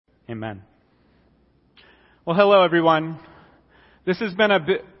Amen. Well, hello, everyone. This has been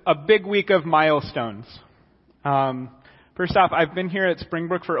a big week of milestones. First off, I've been here at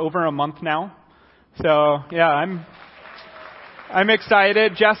Springbrook for over a month now. So, yeah, I'm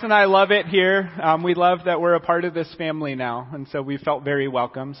excited. Jess and I love it here. We love that we're a part of this family now, and so we felt very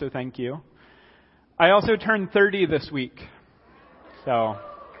welcome, so thank you. I also turned 30 this week. So,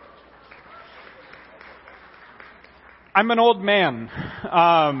 I'm an old man.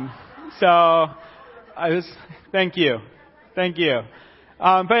 Thank you.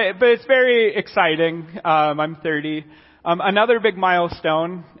 But it's very exciting. I'm 30. Another big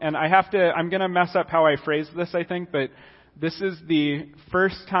milestone, and I'm gonna mess up how I phrase this, I think, but this is the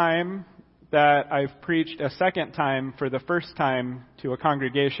first time that I've preached a second time for the first time to a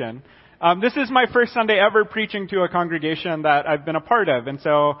congregation. This is my first Sunday ever preaching to a congregation that I've been a part of, and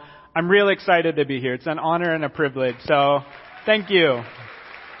so I'm really excited to be here. It's an honor and a privilege, so thank you.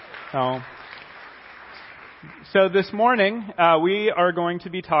 So this morning, we are going to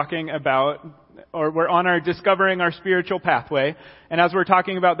be talking about, or we're on our Discovering Our Spiritual Pathway, and as we're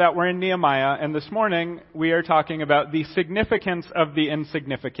talking about that, we're in Nehemiah, and this morning, we are talking about the significance of the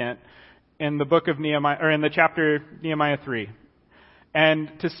insignificant in the book of Nehemiah, or in the chapter Nehemiah 3.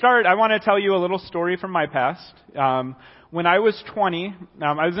 And to start, I want to tell you a little story from my past. When I was 20,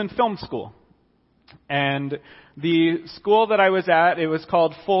 I was in film school. And the school that I was at, it was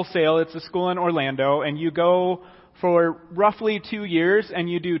called Full Sail. It's a school in Orlando. And you go for roughly 2 years, and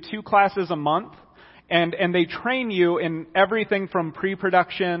you do 2 classes a month. And they train you in everything from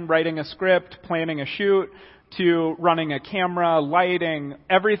pre-production, writing a script, planning a shoot, to running a camera, lighting,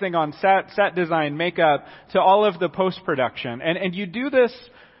 everything on set design, makeup, to all of the post-production. And you do this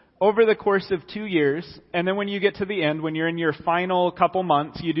over the course of 2 years, and then when you get to the end, when you're in your final couple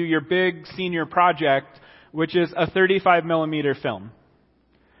months, you do your big senior project, which is a 35 millimeter film.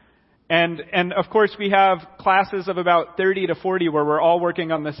 And of course we have classes of about 30 to 40 where we're all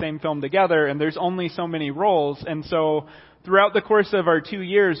working on the same film together, and there's only so many roles, and so throughout the course of our 2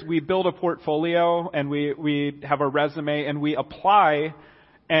 years, we build a portfolio, and we have a resume, and we apply,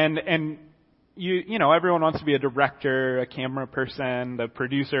 and you know, everyone wants to be a director, a camera person, the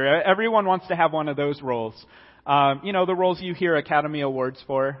producer. Everyone wants to have one of those roles. The roles you hear Academy Awards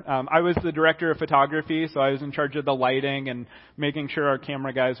for. I was the director of photography, so I was in charge of the lighting and making sure our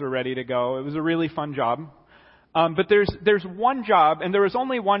camera guys were ready to go. It was a really fun job. But there's one job, and there was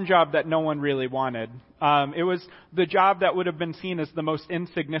only one job that no one really wanted. It was the job that would have been seen as the most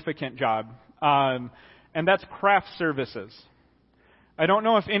insignificant job. And that's craft services. I don't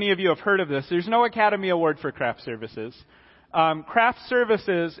know if any of you have heard of this. There's no Academy Award for craft services. Craft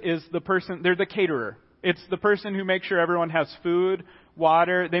services is they're the caterer. It's the person who makes sure everyone has food,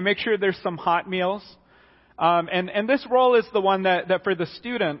 water. They make sure there's some hot meals. And this role is the one that for the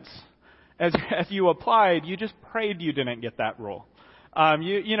students, as you applied, you just prayed you didn't get that role. Let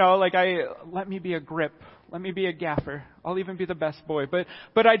me be a grip. Let me be a gaffer. I'll even be the best boy.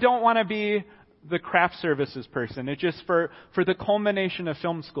 But I don't want to be the craft services person. It's just for the culmination of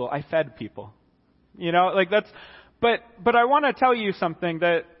film school, I fed people. But I want to tell you something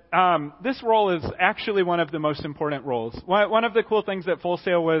that this role is actually one of the most important roles. One of the cool things at Full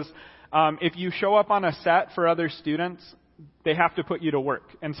Sail was if you show up on a set for other students, they have to put you to work.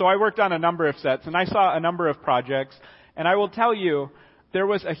 And so I worked on a number of sets, and I saw a number of projects, and I will tell you, there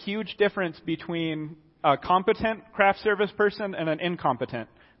was a huge difference between a competent craft service person and an incompetent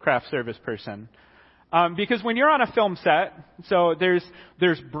craft service person. Because when you're on a film set, so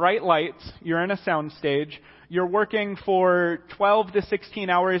there's bright lights, you're in a sound stage, you're working for 12 to 16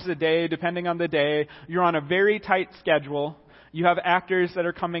 hours a day, depending on the day, you're on a very tight schedule, you have actors that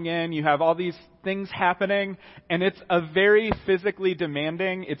are coming in, you have all these things happening, and it's a very physically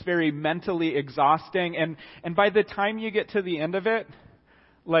demanding, it's very mentally exhausting, and by the time you get to the end of it,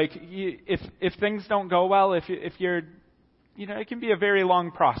 if things don't go well, if you're, it can be a very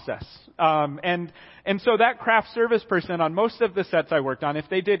long process. And so that craft service person on most of the sets I worked on, if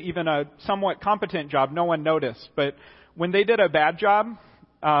they did even a somewhat competent job, no one noticed. But when they did a bad job,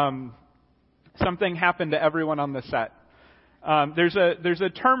 something happened to everyone on the set. There's a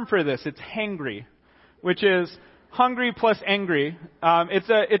term for this. It's hangry, which is hungry plus angry.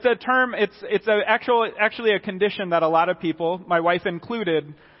 It's a term. It's actually a condition that a lot of people, my wife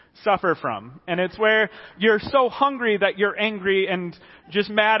included, suffer from. And it's where you're so hungry that you're angry and just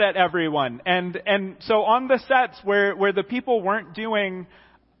mad at everyone. And so on the sets where the people weren't doing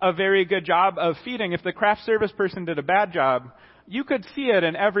a very good job of feeding, if the craft service person did a bad job, you could see it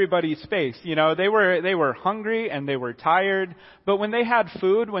in everybody's face. They were hungry and they were tired, but when they had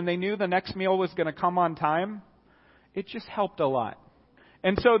food, when they knew the next meal was going to come on time, it just helped a lot.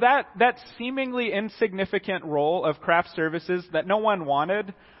 And so that seemingly insignificant role of craft services that no one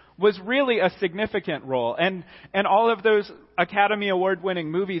wanted was really a significant role. And all of those Academy Award-winning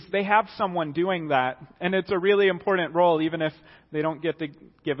movies, they have someone doing that. And it's a really important role, even if they don't get to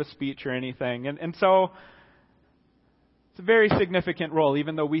give a speech or anything. And so it's a very significant role,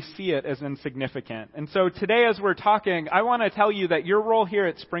 even though we see it as insignificant. And so today, as we're talking, I want to tell you that your role here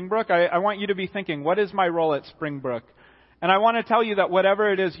at Springbrook, I want you to be thinking, what is my role at Springbrook? And I want to tell you that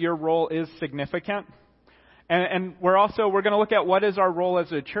whatever it is, your role is significant. And we're going to look at what is our role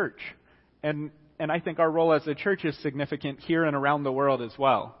as a church. And I think our role as a church is significant here and around the world as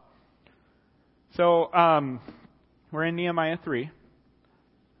well. So we're in Nehemiah 3.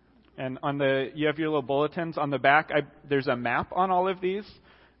 And you have your little bulletins on the back. There's a map on all of these.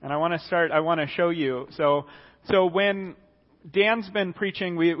 And I want to show you. So when Dan's been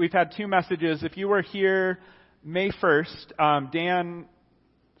preaching, we've had two messages. If you were here May 1st, Dan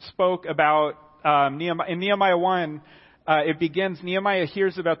spoke about Nehemiah. In Nehemiah 1, it begins, Nehemiah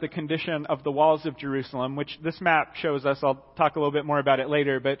hears about the condition of the walls of Jerusalem, which this map shows us. I'll talk a little bit more about it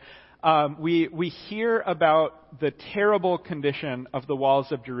later. But we hear about the terrible condition of the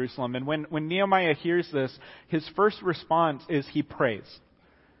walls of Jerusalem. And when Nehemiah hears this, his first response is he prays.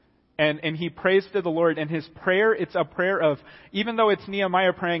 And he prays to the Lord, and his prayer, it's a prayer of, even though it's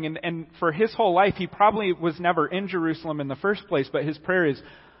Nehemiah praying, and for his whole life, he probably was never in Jerusalem in the first place, but his prayer is,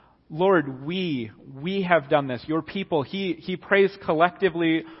 Lord, we have done this, your people. He prays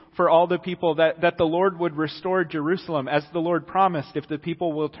collectively for all the people that the Lord would restore Jerusalem, as the Lord promised, if the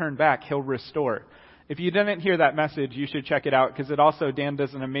people will turn back, he'll restore. If you didn't hear that message, you should check it out, because Dan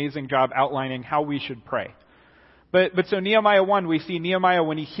does an amazing job outlining how we should pray. But so Nehemiah 1, we see Nehemiah,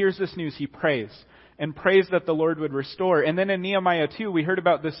 when he hears this news, he prays. And prays that the Lord would restore. And then in Nehemiah 2, we heard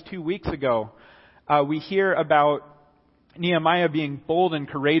about this 2 weeks ago. We hear about Nehemiah being bold and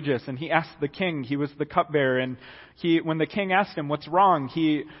courageous. And he asked the king, he was the cupbearer. And when the king asked him, what's wrong?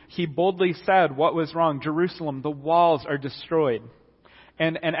 He boldly said what was wrong. Jerusalem, the walls are destroyed.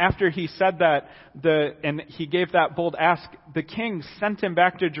 And after he said that, and he gave that bold ask, the king sent him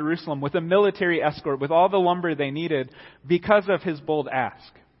back to Jerusalem with a military escort, with all the lumber they needed, because of his bold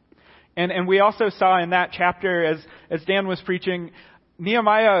ask. And we also saw in that chapter, as Dan was preaching,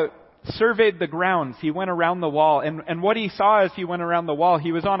 Nehemiah surveyed the grounds. He went around the wall. And what he saw as he went around the wall,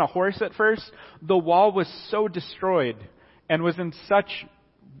 he was on a horse at first. The wall was so destroyed and was in such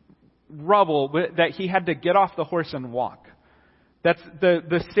rubble that he had to get off the horse and walk. That's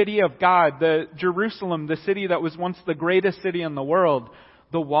the city of God, the Jerusalem, the city that was once the greatest city in the world.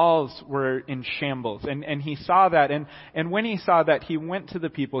 The walls were in shambles. And he saw that. And when he saw that, he went to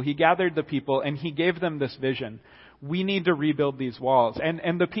the people. He gathered the people and he gave them this vision. We need to rebuild these walls.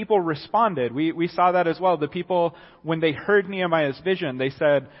 And the people responded. We saw that as well. The people, when they heard Nehemiah's vision, they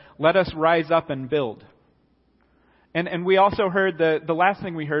said, let us rise up and build. And we also heard the last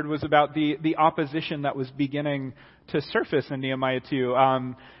thing we heard was about the opposition that was beginning to surface in Nehemiah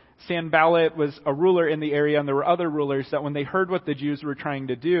 2. Sanballat was a ruler in the area, and there were other rulers that when they heard what the Jews were trying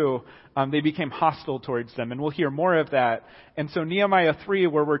to do, they became hostile towards them. And we'll hear more of that. And so Nehemiah 3,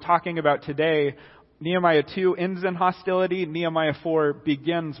 where we're talking about today, Nehemiah 2 ends in hostility. Nehemiah 4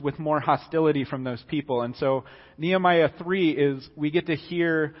 begins with more hostility from those people. And so Nehemiah 3 we get to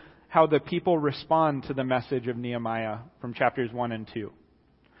hear how the people respond to the message of Nehemiah from chapters 1 and 2.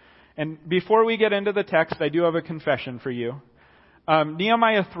 And before we get into the text, I do have a confession for you.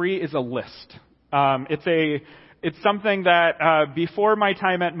 Nehemiah 3 is a list. It's something that before my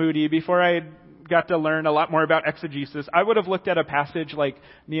time at Moody, before I got to learn a lot more about exegesis, I would have looked at a passage like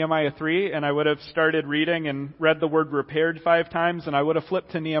Nehemiah 3, and I would have started reading and read the word repaired 5 times, and I would have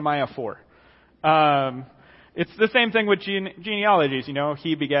flipped to Nehemiah 4. It's the same thing with genealogies,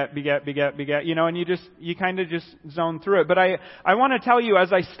 he begat, and you kind of just zone through it. But I want to tell you,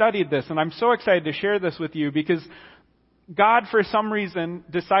 as I studied this, and I'm so excited to share this with you, because God, for some reason,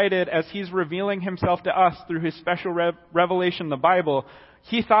 decided, as He's revealing Himself to us through His special revelation, the Bible,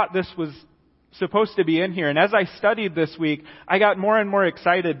 He thought this was supposed to be in here. And as I studied this week, I got more and more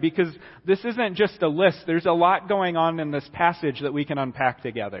excited, because this isn't just a list. There's a lot going on in this passage that we can unpack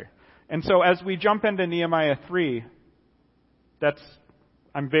together. And so as we jump into Nehemiah 3,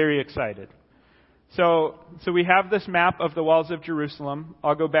 I'm very excited. So we have this map of the walls of Jerusalem.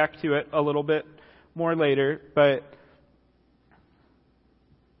 I'll go back to it a little bit more later, but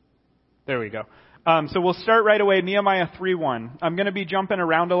there we go. So we'll start right away, Nehemiah 3:1. I'm going to be jumping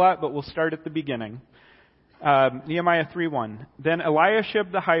around a lot, but we'll start at the beginning. Nehemiah 3:1. Then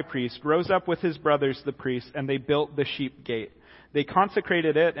Eliashib the high priest rose up with his brothers the priests, and they built the sheep gate. They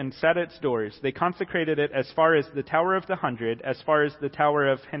consecrated it and set its doors. They consecrated it as far as the Tower of the 100, as far as the Tower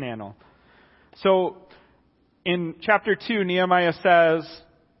of Hananel. So, in chapter 2, Nehemiah says,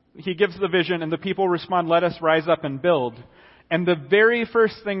 he gives the vision, and the people respond, "Let us rise up and build." And the very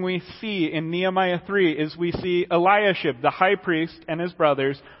first thing we see in Nehemiah 3 is we see Eliashib, the high priest, and his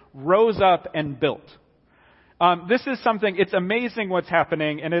brothers rose up and built. This is something, it's amazing what's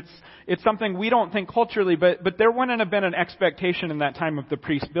happening, and it's something we don't think culturally, but there wouldn't have been an expectation in that time of the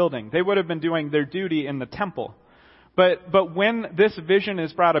priest building. They would have been doing their duty in the temple. But when this vision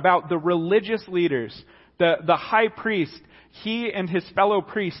is brought about, the religious leaders, the high priest, he and his fellow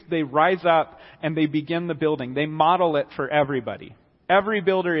priests, they rise up and they begin the building. They model it for everybody. Every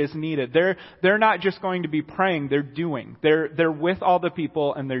builder is needed. They're not just going to be praying, they're doing. They're with all the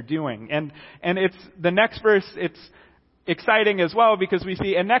people and they're doing. And it's the next verse, it's exciting as well because we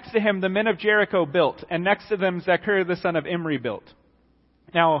see, and next to him the men of Jericho built, and next to them Zechariah the son of Imri built.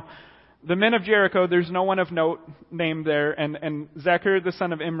 Now, the men of Jericho, there's no one of note named there, and Zechariah the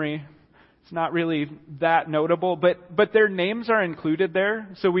son of Imri, it's not really that notable, but their names are included there.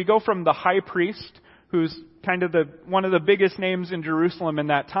 So we go from the high priest, who's kind of one of the biggest names in Jerusalem in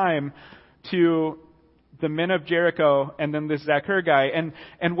that time, to the men of Jericho, and then this Zechariah guy.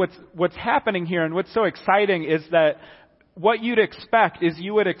 And what's happening here, and what's so exciting, is that what you'd expect is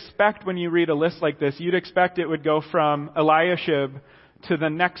you would expect when you read a list like this, you'd expect it would go from Eliashib to the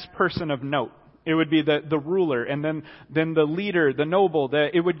next person of note. It would be the ruler, and then the leader, the noble.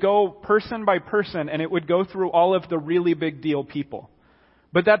 It would go person by person, and it would go through all of the really big deal people.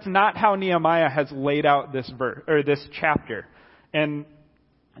 But that's not how Nehemiah has laid out this chapter. And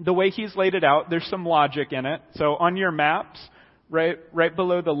the way he's laid it out, there's some logic in it. So on your maps, right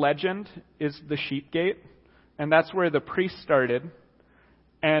below the legend is the sheep gate, and that's where the priest started.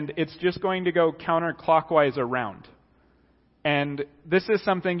 And it's just going to go counterclockwise around. And this is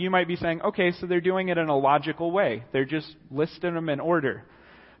something you might be saying, okay, so they're doing it in a logical way. They're just listing them in order.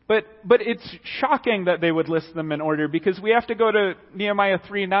 But it's shocking that they would list them in order, because we have to go to Nehemiah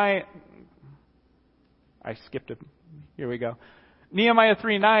 3:9. I skipped it. Here we go. Nehemiah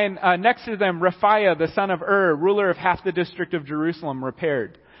 3:9, next to them, Rephaiah, the son of ruler of half the district of Jerusalem,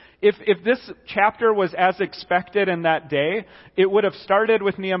 repaired. If this chapter was as expected in that day, it would have started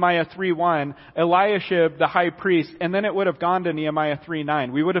with Nehemiah 3:1, Eliashib, the high priest, and then it would have gone to Nehemiah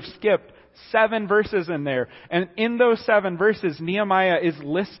 3:9. We would have skipped 7 verses in there. And in those 7 verses, Nehemiah is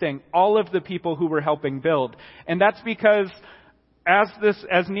listing all of the people who were helping build. And that's because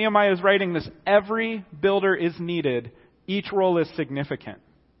as Nehemiah is writing this, every builder is needed. Each role is significant.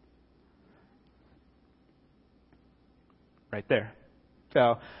 Right there.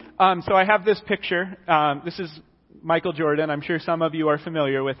 So I have this picture. This is Michael Jordan. I'm sure some of you are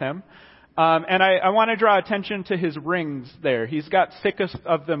familiar with him. And I want to draw attention to his rings there. He's got 6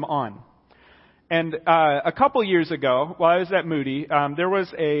 of them on. And a couple years ago, while I was at Moody, there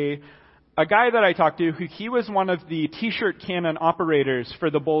was a guy that I talked to he was one of the T-shirt cannon operators for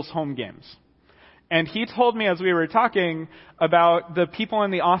the Bulls home games. And he told me as we were talking about the people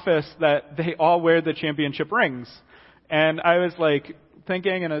in the office that they all wear the championship rings. And I was like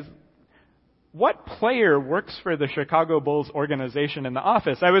thinking, what player works for the Chicago Bulls organization in the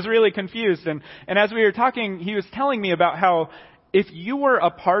office? I was really confused. And as we were talking, he was telling me about how if you were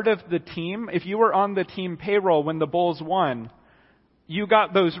a part of the team, if you were on the team payroll when the Bulls won, you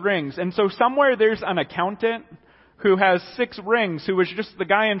got those rings. And so somewhere there's an accountant who has 6 rings, who was just the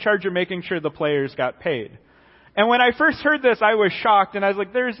guy in charge of making sure the players got paid. And when I first heard this, I was shocked, and I was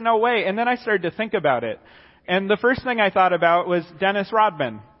like, there's no way. And then I started to think about it. And the first thing I thought about was Dennis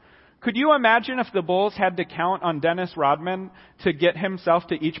Rodman. Could you imagine if the Bulls had to count on Dennis Rodman to get himself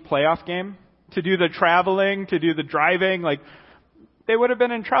to each playoff game? To do the traveling, to do the driving? Like, they would have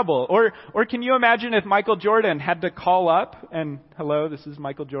been in trouble. Or can you imagine if Michael Jordan had to call up and, hello, this is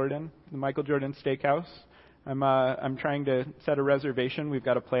Michael Jordan, the Michael Jordan Steakhouse. I'm trying to set a reservation. We've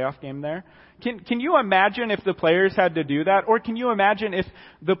got a playoff game there. Can you imagine if the players had to do that? Or can you imagine if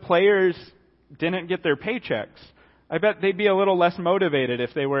the players didn't get their paychecks? I bet they'd be a little less motivated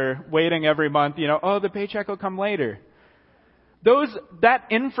if they were waiting every month, the paycheck will come later. That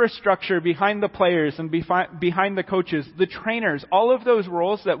infrastructure behind the players and behind the coaches, the trainers, all of those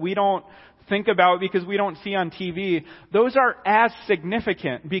roles that we don't think about because we don't see on TV, those are as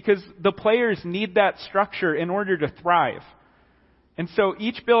significant because the players need that structure in order to thrive. And so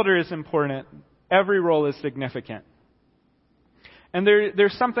each builder is important. Every role is significant. And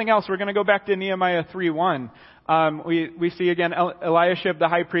there's something else. We're going to go back to Nehemiah 3:1. We see again Eliashib, the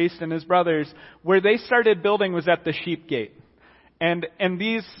high priest, and his brothers. Where they started building was at the sheep gate. And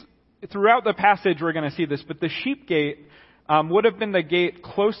these, throughout the passage, we're going to see this. But the sheep gate, would have been the gate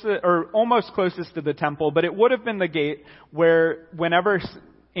closest, or almost closest to the temple, but it would have been the gate where whenever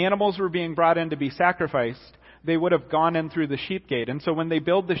animals were being brought in to be sacrificed, they would have gone in through the sheep gate. And so when they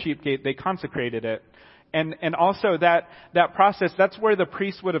build the sheep gate, they consecrated it. And also that process, that's where the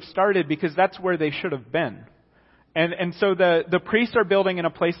priests would have started, because that's where they should have been. And so the priests are building in a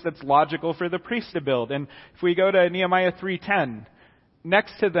place that's logical for the priests to build. And if we go to Nehemiah 3:10,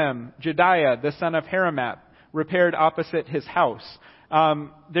 next to them, Jediah, the son of Haramath, repaired opposite his house.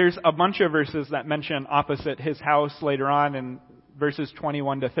 There's a bunch of verses that mention opposite his house later on in verses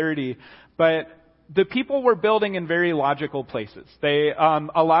 21 to 30. But the people were building in very logical places. A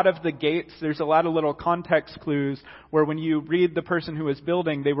lot of the gates, there's a lot of little context clues where when you read the person who was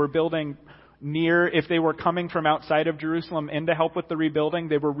building, they were building near, if they were coming from outside of Jerusalem in to help with the rebuilding,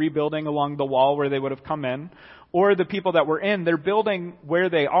 they were rebuilding along the wall where they would have come in. Or the people that were in, they're building where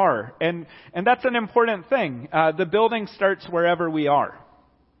they are. And that's an important thing. The building starts wherever we are.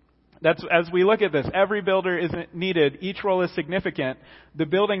 That's, as we look at this, every builder isn't needed. Each role is significant. The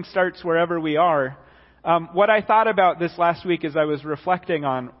building starts wherever we are. What I thought about this last week as I was reflecting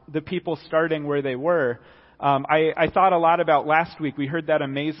on the people starting where they were, I thought a lot about last week. We heard that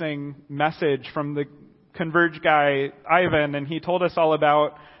amazing message from the Converge guy, Ivan, and he told us all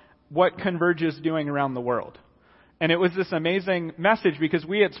about what Converge is doing around the world. And it was this amazing message because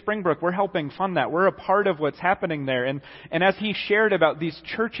we at Springbrook, we're helping fund that. We're a part of what's happening there. And as he shared about these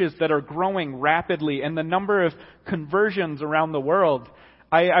churches that are growing rapidly and the number of conversions around the world,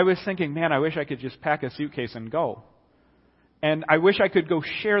 I was thinking, man, I wish I could just pack a suitcase and go. And I wish I could go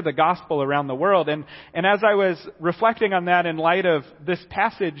share the gospel around the world. And as I was reflecting on that in light of this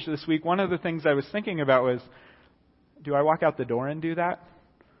passage this week, one of the things I was thinking about was, do I walk out the door and do that?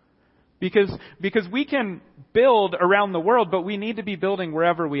 Because we can build around the world, but we need to be building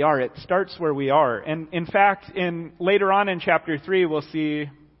wherever we are. It starts where we are. And in fact, later on in chapter 3, we'll see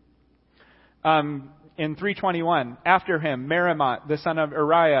in 3:21, after him, Meremoth, the son of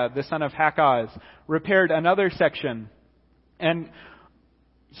Uriah, the son of Hakaz, repaired another section. And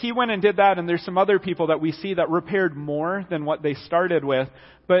he went and did that, and there's some other people that we see that repaired more than what they started with.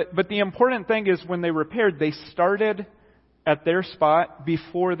 But the important thing is when they repaired, they started at their spot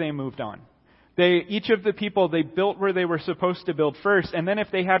before they moved on. Each of the people, they built where they were supposed to build first, and then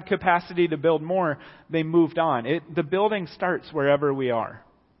if they had capacity to build more, they moved on. The building starts wherever we are.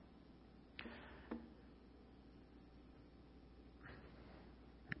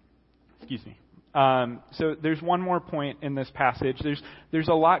 Excuse me. So there's one more point in this passage. There's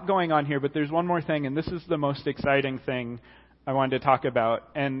a lot going on here, but there's one more thing, and this is the most exciting thing I wanted to talk about.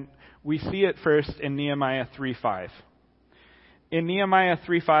 And we see it first in Nehemiah 3:5. In Nehemiah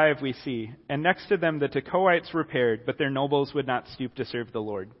 3:5 we see, and next to them the Tekoites repaired, but their nobles would not stoop to serve the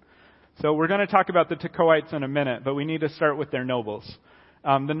Lord. So we're going to talk about the Tekoites in a minute, but we need to start with their nobles.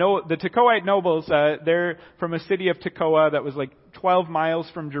 The Tekoite nobles, they're from a city of Tekoa that was like 12 miles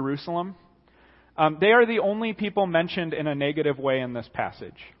from Jerusalem. They are the only people mentioned in a negative way in this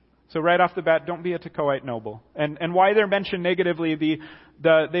passage. So right off the bat, don't be a Tekoite noble. And why they're mentioned negatively,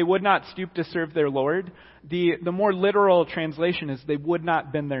 they would not stoop to serve their Lord. The more literal translation is they would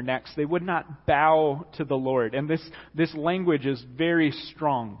not bend their necks. They would not bow to the Lord. And this language is very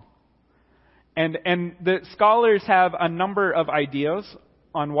strong. And the scholars have a number of ideas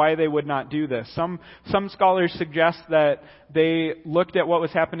on why they would not do this. Some scholars suggest that they looked at what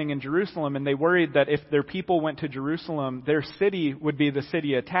was happening in Jerusalem and they worried that if their people went to Jerusalem, their city would be the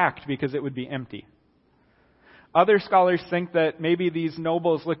city attacked because it would be empty. Other scholars think that maybe these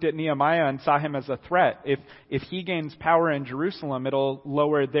nobles looked at Nehemiah and saw him as a threat. If he gains power in Jerusalem, it'll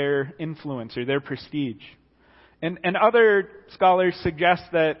lower their influence or their prestige. And other scholars suggest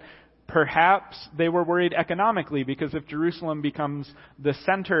that perhaps they were worried economically because if Jerusalem becomes the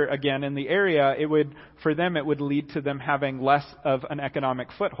center again in the area, it would lead to them having less of an economic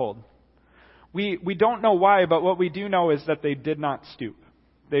foothold. We don't know why, but what we do know is that they did not stoop.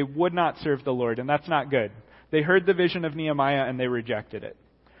 They would not serve the Lord, and that's not good. They heard the vision of Nehemiah and they rejected it.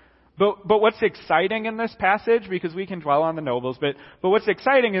 But what's exciting in this passage, because we can dwell on the nobles, but what's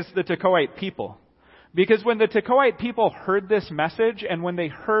exciting is the Tekoite people. Because when the Tekoite people heard this message and when they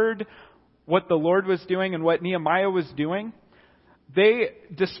heard what the Lord was doing and what Nehemiah was doing, they,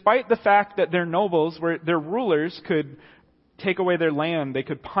 despite the fact that their nobles, their rulers could take away their land, they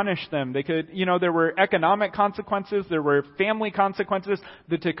could punish them, there were economic consequences, there were family consequences.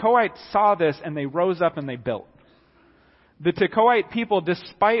 The Tekoites saw this and they rose up and they built. The Tekoite people,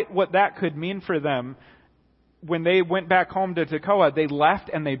 despite what that could mean for them, when they went back home to Tekoa, they left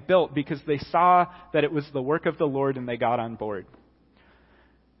and they built because they saw that it was the work of the Lord and they got on board.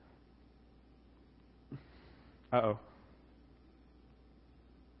 Uh-oh.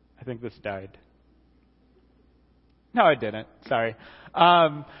 I think this died. No, it didn't. Sorry.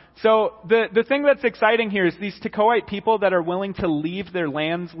 So the thing that's exciting here is these Tekoite people that are willing to leave their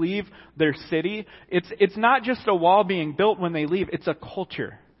lands, leave their city. It's not just a wall being built when they leave. It's a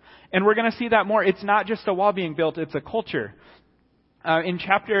culture. And we're going to see that more. It's not just a wall being built. It's a culture.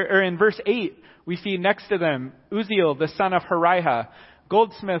 In verse 8, we see next to them Uzziel, the son of Hariah,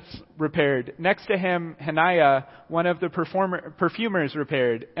 goldsmiths repaired. Next to him, Hananiah, one of the perfumers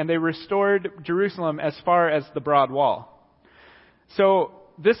repaired. And they restored Jerusalem as far as the broad wall. So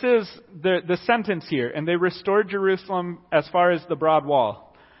this is the sentence here. And they restored Jerusalem as far as the broad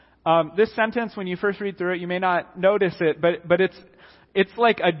wall. This sentence, when you first read through it, you may not notice it, but it's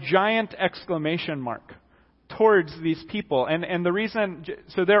like a giant exclamation mark towards these people. And the reason,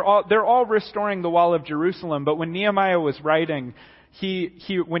 so they're all restoring the wall of Jerusalem, but when Nehemiah was writing,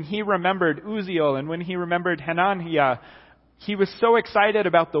 when he remembered Uzziel and when he remembered Hananiah, he was so excited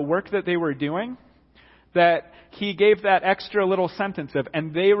about the work that they were doing that he gave that extra little sentence of,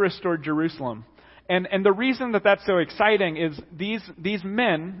 and they restored Jerusalem. And the reason that that's so exciting is these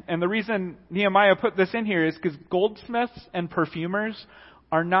men, and the reason Nehemiah put this in here is because goldsmiths and perfumers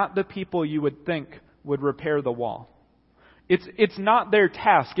are not the people you would think would repair the wall. It's not their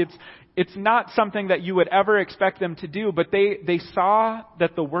task. It's not something that you would ever expect them to do, but they saw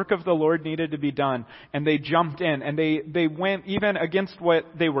that the work of the Lord needed to be done, and they jumped in, and they went even against what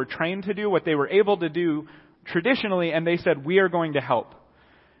they were trained to do, what they were able to do traditionally, and they said, we are going to help.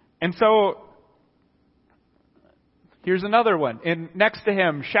 And so, here's another one. Next to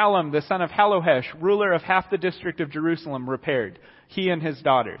him, Shallum, the son of Halohesh, ruler of half the district of Jerusalem, repaired, he and his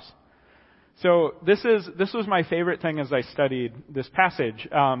daughters. So this was my favorite thing as I studied this passage.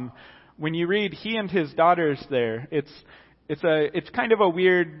 When you read he and his daughters there, it's kind of a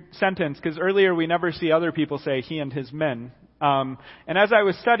weird sentence because earlier we never see other people say he and his men. And as I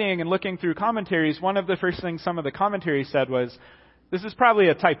was studying and looking through commentaries, one of the first things some of the commentaries said was, this is probably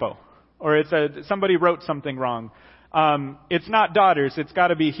a typo, or somebody wrote something wrong. It's not daughters, it's got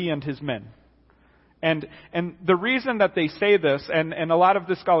to be he and his men. And the reason that they say this, and a lot of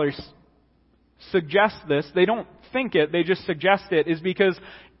the scholars suggest this, they don't think it, they just suggest it, is because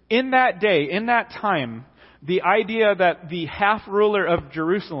in that day, in that time, the idea that the half ruler of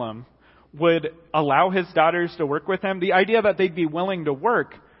Jerusalem would allow his daughters to work with him, the idea that they'd be willing to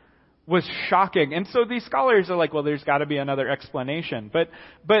work was shocking. And so these scholars are like, well, there's got to be another explanation. But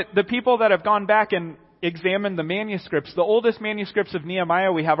the people that have gone back and examined the manuscripts, the oldest manuscripts of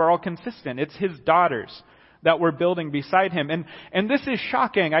Nehemiah we have are all consistent. It's his daughters that were building beside him. And this is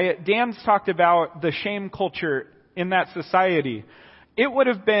shocking. Dan's talked about the shame culture in that society. It would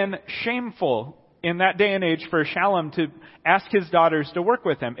have been shameful in that day and age for Shallum to ask his daughters to work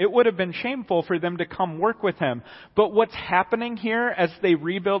with him. It would have been shameful for them to come work with him. But what's happening here as they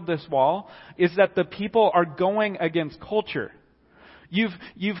rebuild this wall is that the people are going against culture.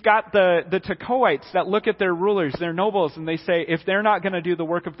 You've got the Tekoites that look at their rulers, their nobles, and they say, if they're not going to do the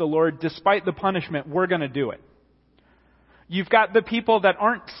work of the Lord, despite the punishment, we're going to do it. You've got the people that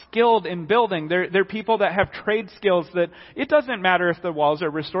aren't skilled in building. They're people that have trade skills that it doesn't matter if the walls are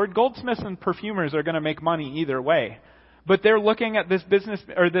restored. Goldsmiths and perfumers are going to make money either way. But they're looking at this business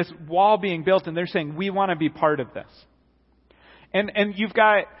or this wall being built and they're saying, we want to be part of this. And you've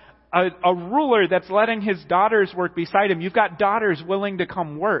got a ruler that's letting his daughters work beside him. You've got daughters willing to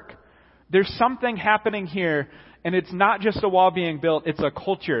come work. There's something happening here, and it's not just a wall being built, it's a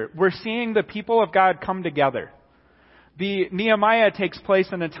culture. We're seeing the people of God come together. The Nehemiah takes place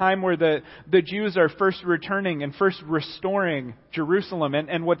in a time where the Jews are first returning and first restoring Jerusalem.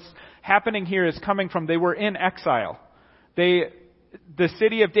 And what's happening here is coming from, they were in exile. The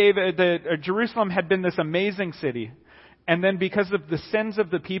city of David, Jerusalem had been this amazing city. And then because of the sins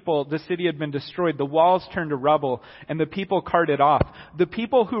of the people, the city had been destroyed. The walls turned to rubble and the people carted off. The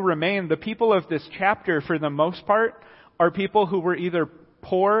people who remain, the people of this chapter for the most part, are people who were either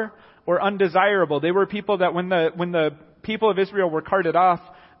poor or undesirable. They were people that when the people of Israel were carted off,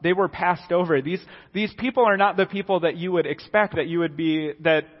 they were passed over. These people are not the people that you would expect, that you would be,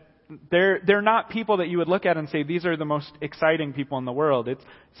 that they're not people that you would look at and say, these are the most exciting people in the world. It's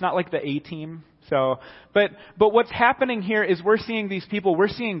not like the A-team. So, but what's happening here is we're seeing these people, we're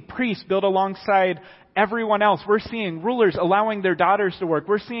seeing priests build alongside everyone else. We're seeing rulers allowing their daughters to work.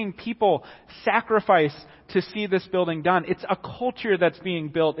 We're seeing people sacrifice to see this building done. It's a culture that's being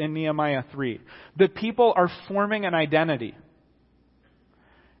built in Nehemiah 3. The people are forming an identity.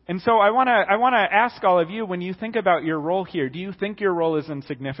 And so I want to ask all of you, when you think about your role here, do you think your role is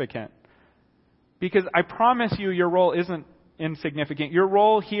insignificant? Because I promise you your role isn't insignificant. Your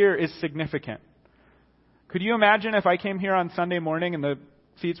role here is significant. Could you imagine if I came here on Sunday morning and the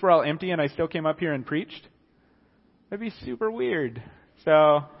seats were all empty and I still came up here and preached? That'd be super weird.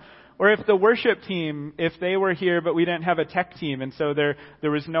 So, or if the worship team, if they were here but we didn't have a tech team and so there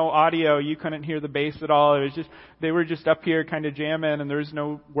was no audio, you couldn't hear the bass at all. It was just, they were just up here kind of jamming and there was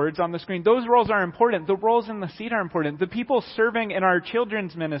no words on the screen. Those roles are important. The roles in the seat are important. The people serving in our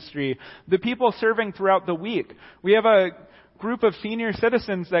children's ministry, the people serving throughout the week. We have a group of senior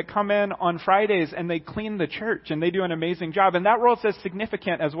citizens that come in on Fridays and they clean the church and they do an amazing job. And that role is as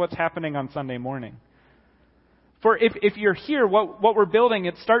significant as what's happening on Sunday morning. For if you're here, what we're building,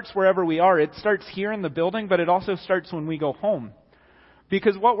 it starts wherever we are. It starts here in the building, but it also starts when we go home.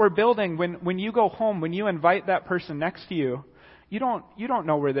 Because what we're building, when you go home, when you invite that person next to you, you don't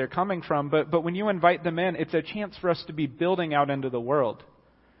know where they're coming from, but when you invite them in, it's a chance for us to be building out into the world.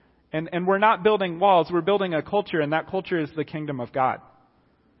 And we're not building walls, we're building a culture, and that culture is the kingdom of God.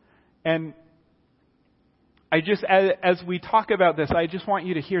 And as we talk about this, I just want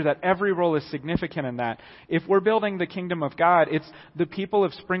you to hear that every role is significant in that. If we're building the kingdom of God, it's the people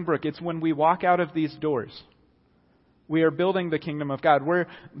of Springbrook. It's when we walk out of these doors. We are building the kingdom of God. We're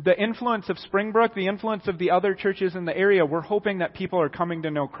the influence of Springbrook, the influence of the other churches in the area. We're hoping that people are coming to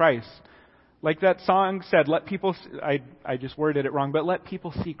know Christ. Like that song said, let people, I just worded it wrong, but let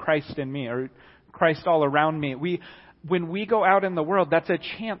people see Christ in me, or Christ all around me. When we go out in the world, that's a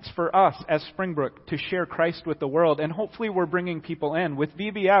chance for us as Springbrook to share Christ with the world. And hopefully we're bringing people in. With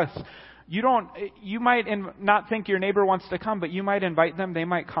VBS, you might not think your neighbor wants to come, but you might invite them. They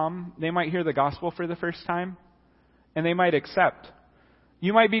might come. They might hear the gospel for the first time. And they might accept.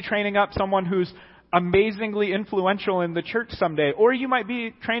 You might be training up someone who's amazingly influential in the church someday. Or you might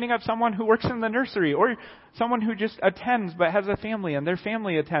be training up someone who works in the nursery. Or someone who just attends but has a family and their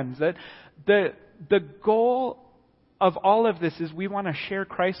family attends. That the goal of all of this is we want to share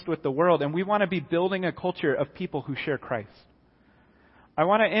Christ with the world, and we want to be building a culture of people who share Christ. I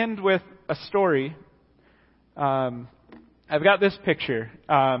want to end with a story. I've got this picture.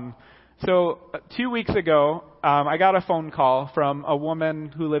 So 2 weeks ago, I got a phone call from a woman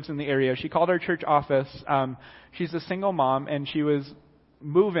who lives in the area. She called our church office. She's a single mom, and she was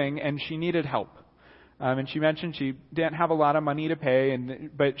moving, and she needed help. And she mentioned she didn't have a lot of money to pay,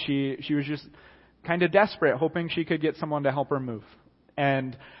 but she was just kind of desperate, hoping she could get someone to help her move.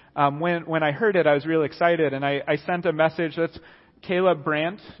 And when I heard it, I was really excited, and I sent a message. That's Caleb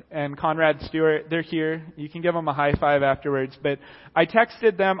Brandt and Conrad Stewart. They're here. You can give them a high five afterwards. But I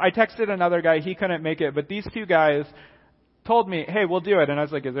texted them. I texted another guy. He couldn't make it. But these two guys told me, hey, we'll do it. And I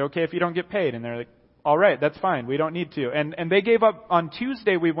was like, is it okay if you don't get paid? And they're like, all right, that's fine. We don't need to. And they gave up. On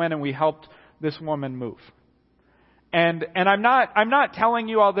Tuesday, we went and we helped this woman move. And I'm not telling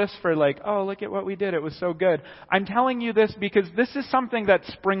you all this for like, oh, look at what we did. It was so good. I'm telling you this because this is something that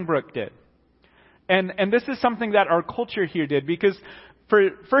Springbrook did. And this is something that our culture here did, because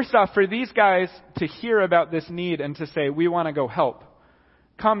first off, for these guys to hear about this need and to say, we want to go help,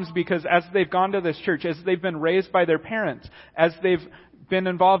 comes because as they've gone to this church, as they've been raised by their parents, as they've been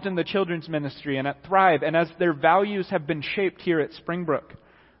involved in the children's ministry and at Thrive, and as their values have been shaped here at Springbrook,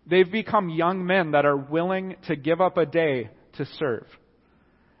 they've become young men that are willing to give up a day to serve.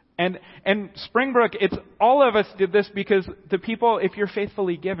 And Springbrook, it's all of us did this because the people, if you're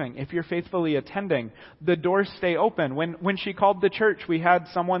faithfully giving, if you're faithfully attending, the doors stay open. When she called the church, we had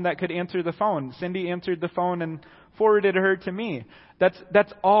someone that could answer the phone. Cindy answered the phone and forwarded her to me.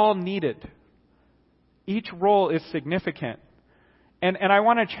 That's all needed. Each role is significant. And I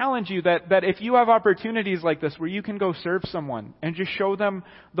want to challenge you that if you have opportunities like this where you can go serve someone and just show them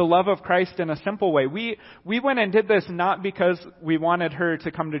the love of Christ in a simple way. We went and did this not because we wanted her to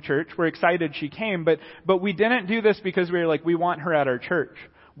come to church. We're excited she came, but we didn't do this because we were like, we want her at our church.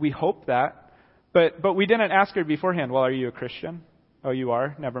 We hope that. But we didn't ask her beforehand, well, are you a Christian? Oh, you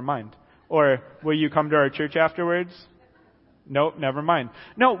are? Never mind. Or will you come to our church afterwards? Nope, never mind.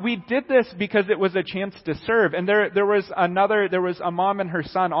 No, we did this because it was a chance to serve. And there was a mom and her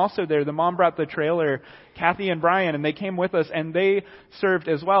son also there. The mom brought the trailer, Kathy and Brian, and they came with us and they served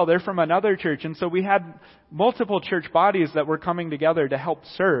as well. They're from another church. And so we had multiple church bodies that were coming together to help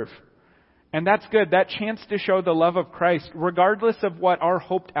serve. And that's good. That chance to show the love of Christ, regardless of what our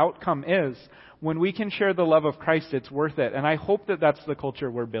hoped outcome is, when we can share the love of Christ, it's worth it. And I hope that that's the culture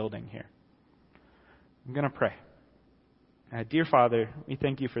we're building here. I'm going to pray. Dear Father, we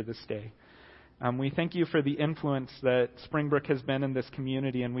thank you for this day. We thank you for the influence that Springbrook has been in this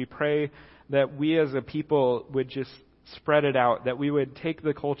community, and we pray that we as a people would just spread it out, that we would take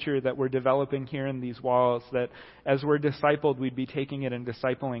the culture that we're developing here in these walls, that as we're discipled, we'd be taking it and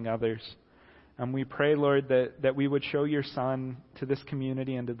discipling others. And we pray, Lord, that we would show your Son to this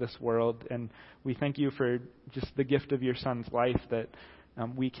community and to this world, and we thank you for just the gift of your Son's life, that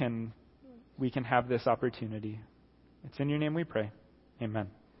we can have this opportunity. It's in your name we pray. Amen.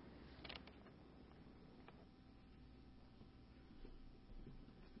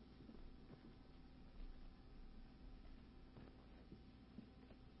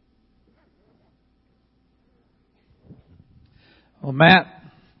 Well, Matt,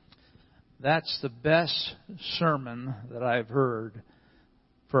 that's the best sermon that I've heard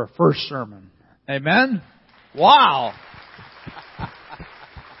for a first sermon. Amen? Wow!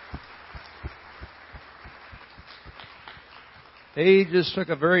 He just took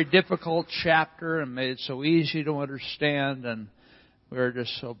a very difficult chapter and made it so easy to understand, and we're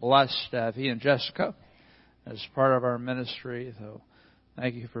just so blessed to have he and Jessica as part of our ministry. So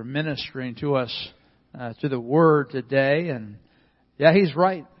thank you for ministering to us through the Word today. And yeah, he's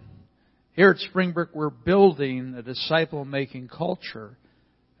right. Here at Springbrook, we're building a disciple-making culture,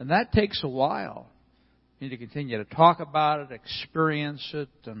 and that takes a while. You need to continue to talk about it, experience it,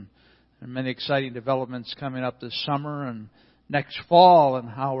 and many exciting developments coming up this summer and next fall, and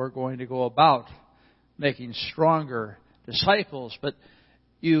how we're going to go about making stronger disciples. But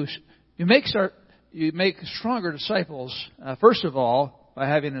you make stronger disciples, first of all, by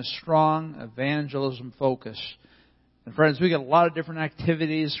having a strong evangelism focus. And friends, we got a lot of different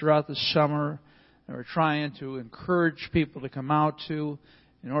activities throughout the summer that we're trying to encourage people to come out to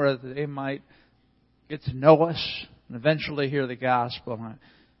in order that they might get to know us and eventually hear the gospel.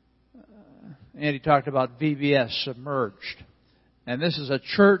 Andy talked about VBS, Submerged. And this is a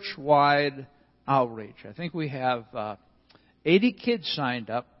church-wide outreach. I think we have 80 kids signed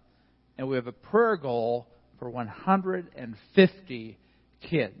up, and we have a prayer goal for 150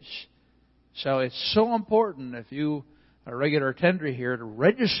 kids. So it's so important, if you are a regular attender here, to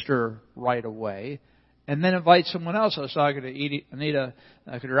register right away and then invite someone else. I was talking to Anita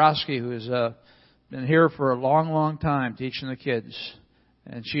Kudrowski, who has been here for a long, long time teaching the kids.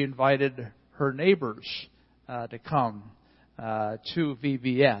 And she invited her neighbors to come to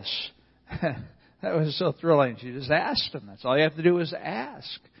VBS. That was so thrilling. She just asked them. That's all you have to do is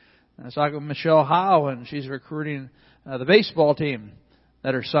ask. And I was talking with Michelle Howe, and she's recruiting the baseball team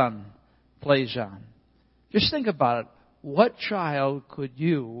that her son plays on. Just think about it. What child could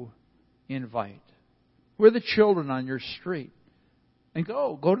you invite? Who are the children on your street? And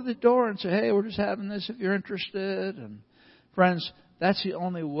go to the door and say, hey, we're just having this if you're interested. And friends, that's the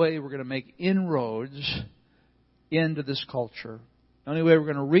only way we're going to make inroads into this culture. The only way we're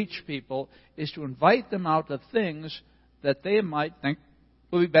going to reach people is to invite them out to things that they might think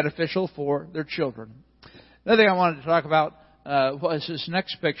will be beneficial for their children. Another thing I wanted to talk about was this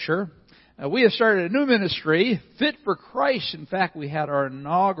next picture. We have started a new ministry, Fit for Christ. In fact, we had our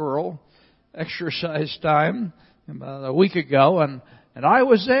inaugural exercise time about a week ago, and I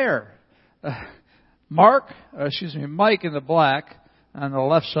was there. Mike in the black on the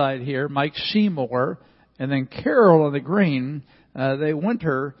left side here, Mike Seymour, and then Carol in the green, they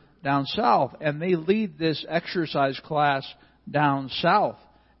winter down south, and they lead this exercise class down south.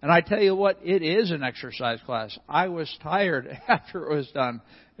 And I tell you what, it is an exercise class. I was tired after it was done.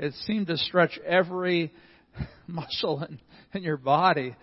 It seemed to stretch every muscle in your body.